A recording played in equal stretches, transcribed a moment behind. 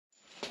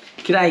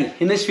G'day,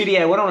 in this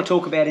video what I want to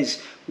talk about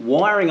is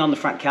wiring on the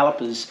front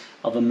calipers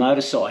of a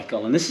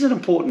motorcycle, and this is an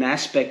important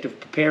aspect of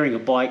preparing a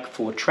bike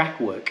for track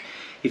work.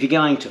 If you're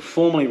going to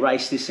formally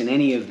race this in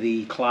any of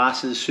the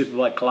classes,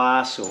 superbike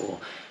class or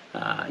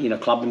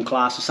clubman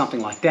class or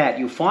something like that,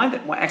 you'll find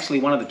that actually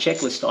one of the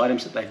checklist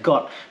items that they've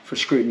got for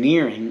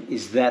scrutineering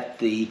is that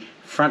the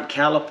front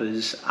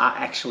calipers are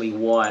actually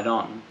wired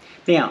on.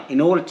 Now,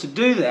 in order to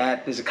do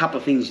that, there's a couple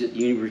of things that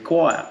you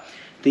require.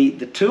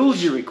 The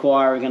tools you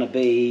require are going to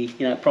be,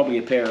 probably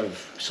a pair of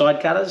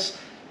side cutters,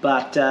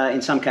 but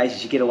in some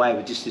cases you get away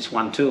with just this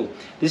one tool.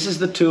 This is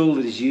the tool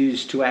that is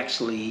used to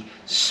actually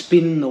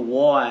spin the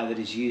wire that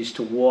is used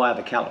to wire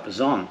the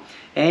calipers on,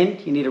 and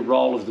you need a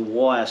roll of the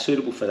wire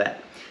suitable for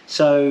that.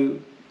 So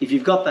if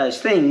you've got those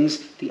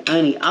things, the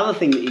only other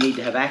thing that you need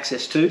to have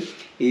access to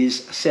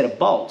is a set of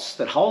bolts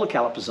that hold the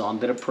calipers on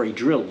that are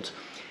pre-drilled.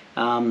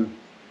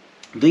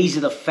 These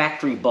are the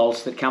factory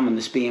bolts that come in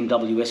this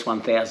BMW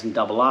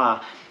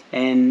S1000RR,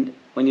 and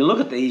when you look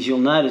at these you'll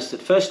notice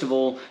that first of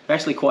all they're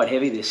actually quite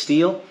heavy, they're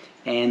steel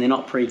and they're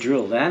not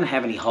pre-drilled, they don't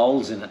have any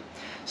holes in it.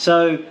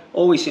 So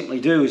all we simply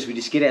do is we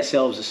just get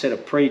ourselves a set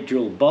of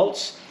pre-drilled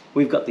bolts.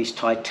 We've got these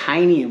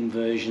titanium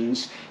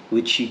versions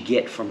which you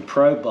get from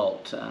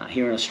ProBolt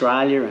here in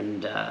Australia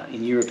and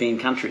in European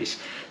countries.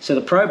 So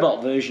the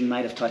ProBolt version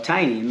made of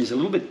titanium is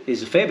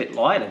a fair bit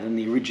lighter than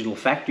the original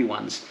factory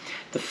ones.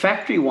 The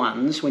factory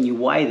ones, when you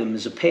weigh them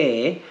as a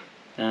pair,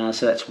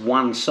 so that's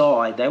one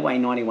side, they weigh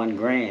 91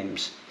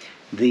 grams.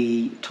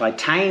 The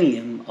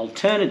titanium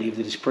alternative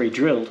that is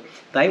pre-drilled,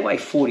 they weigh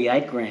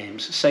 48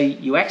 grams. So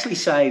you actually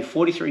save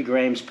 43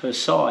 grams per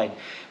side,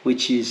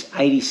 which is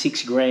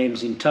 86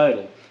 grams in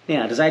total.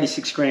 Now, does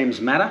 86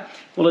 grams matter?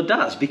 Well, it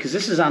does, because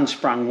this is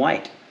unsprung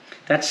weight.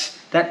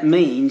 That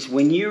means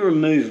when you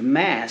remove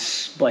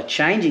mass by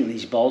changing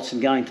these bolts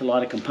and going to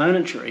lighter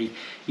componentry,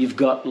 you've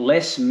got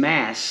less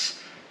mass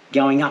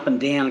going up and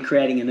down,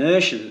 creating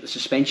inertia that the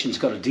suspension's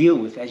got to deal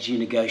with as you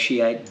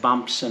negotiate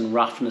bumps and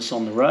roughness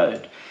on the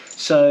road.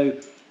 So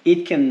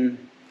it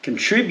can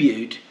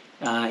contribute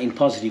in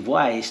positive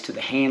ways to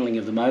the handling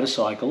of the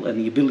motorcycle and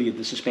the ability of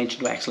the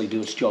suspension to actually do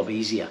its job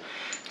easier.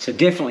 So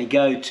definitely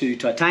go to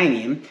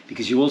titanium,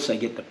 because you also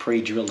get the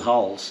pre-drilled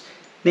holes.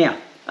 Now,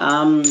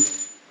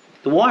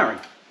 the wiring.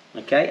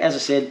 Okay, as I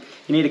said,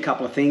 you need a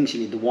couple of things.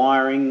 You need the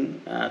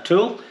wiring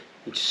tool,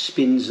 which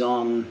spins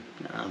on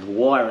the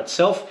wire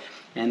itself,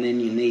 and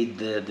then you need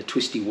the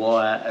twisty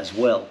wire as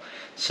well.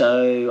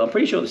 So I'm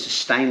pretty sure this is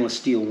stainless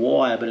steel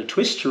wire, but it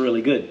twists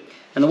really good.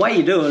 And the way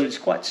you do it is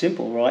quite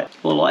simple, right?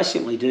 All I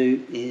simply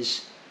do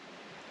is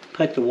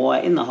poke the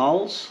wire in the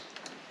holes,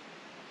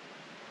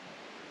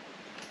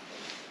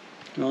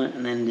 right,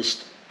 and then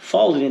just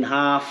fold it in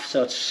half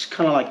so it's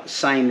kind of like the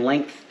same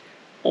length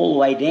all the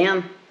way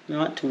down,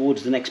 right,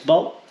 towards the next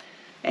bolt.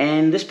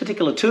 And this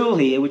particular tool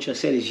here, which I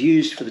said is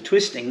used for the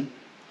twisting,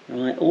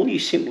 right, all you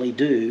simply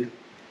do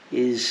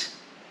is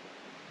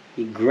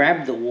you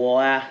grab the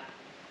wire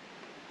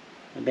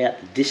about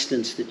the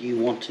distance that you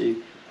want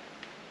to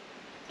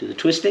do the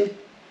twisting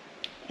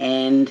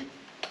and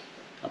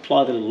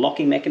apply the little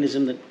locking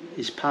mechanism that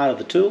is part of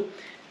the tool,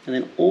 and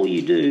then all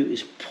you do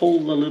is pull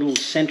the little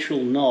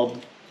central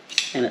knob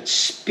and it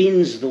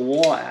spins the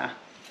wire,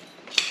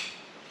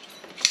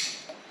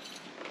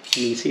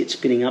 and you can see it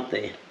spinning up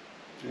there,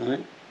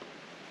 right?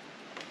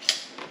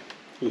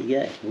 There you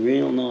go,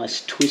 real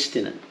nice twist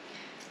in it.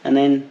 And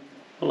then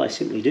all I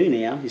simply do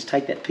now is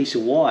take that piece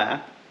of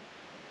wire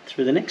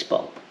through the next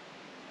bolt.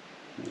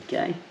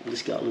 Okay, I'll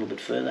just go a little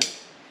bit further.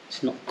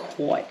 It's not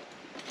quite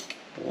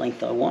the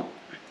length I want.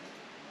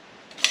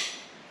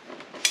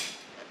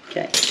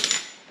 Okay.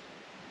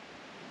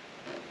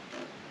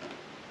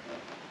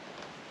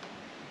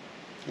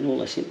 And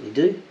all I simply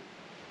do,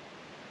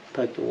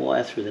 poke the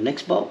wire through the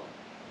next bolt.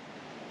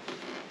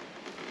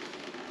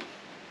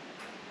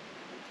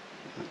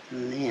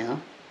 And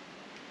now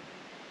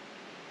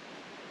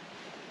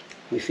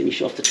we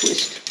finish off the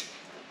twist.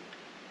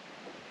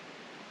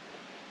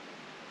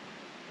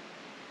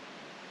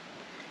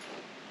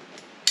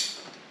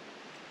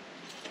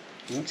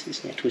 What's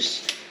this now?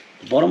 Twist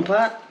the bottom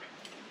part.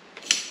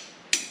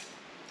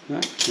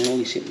 Right, and all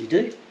you simply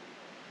do,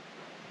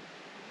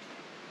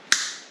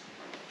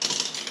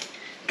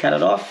 cut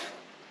it off,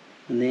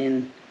 and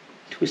then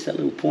twist that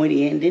little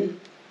pointy end in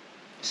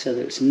so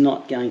that it's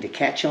not going to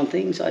catch on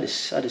things. I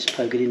just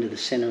poke it into the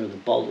center of the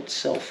bolt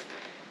itself,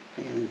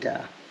 and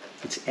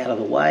it's out of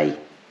the way.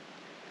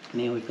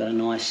 Now we've got a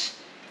nice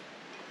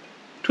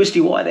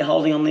twisty wire they're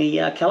holding on the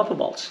caliper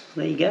bolts.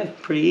 There you go,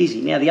 pretty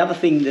easy. Now the other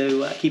thing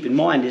to keep in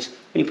mind is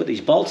when you put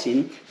these bolts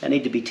in, they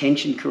need to be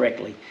tensioned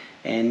correctly.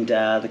 And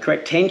the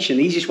correct tension,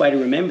 the easiest way to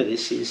remember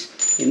this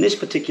is, in this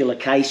particular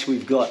case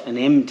we've got an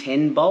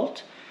M10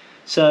 bolt.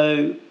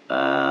 So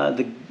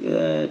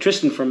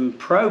Tristan from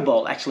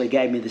ProBolt actually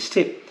gave me this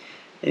tip.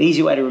 An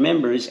easy way to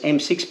remember is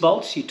M6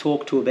 bolts you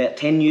talk to about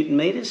 10 Newton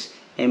meters,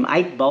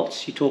 M8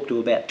 bolts you talk to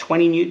about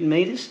 20 Newton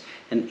meters,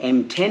 and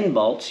M10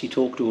 bolts you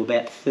talk to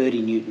about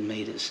 30 Newton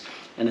meters.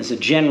 And as a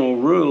general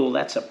rule,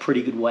 that's a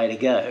pretty good way to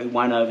go. It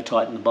won't over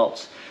tighten the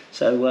bolts.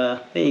 So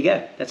there you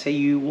go. That's how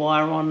you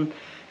wire on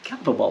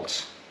caliper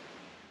bolts.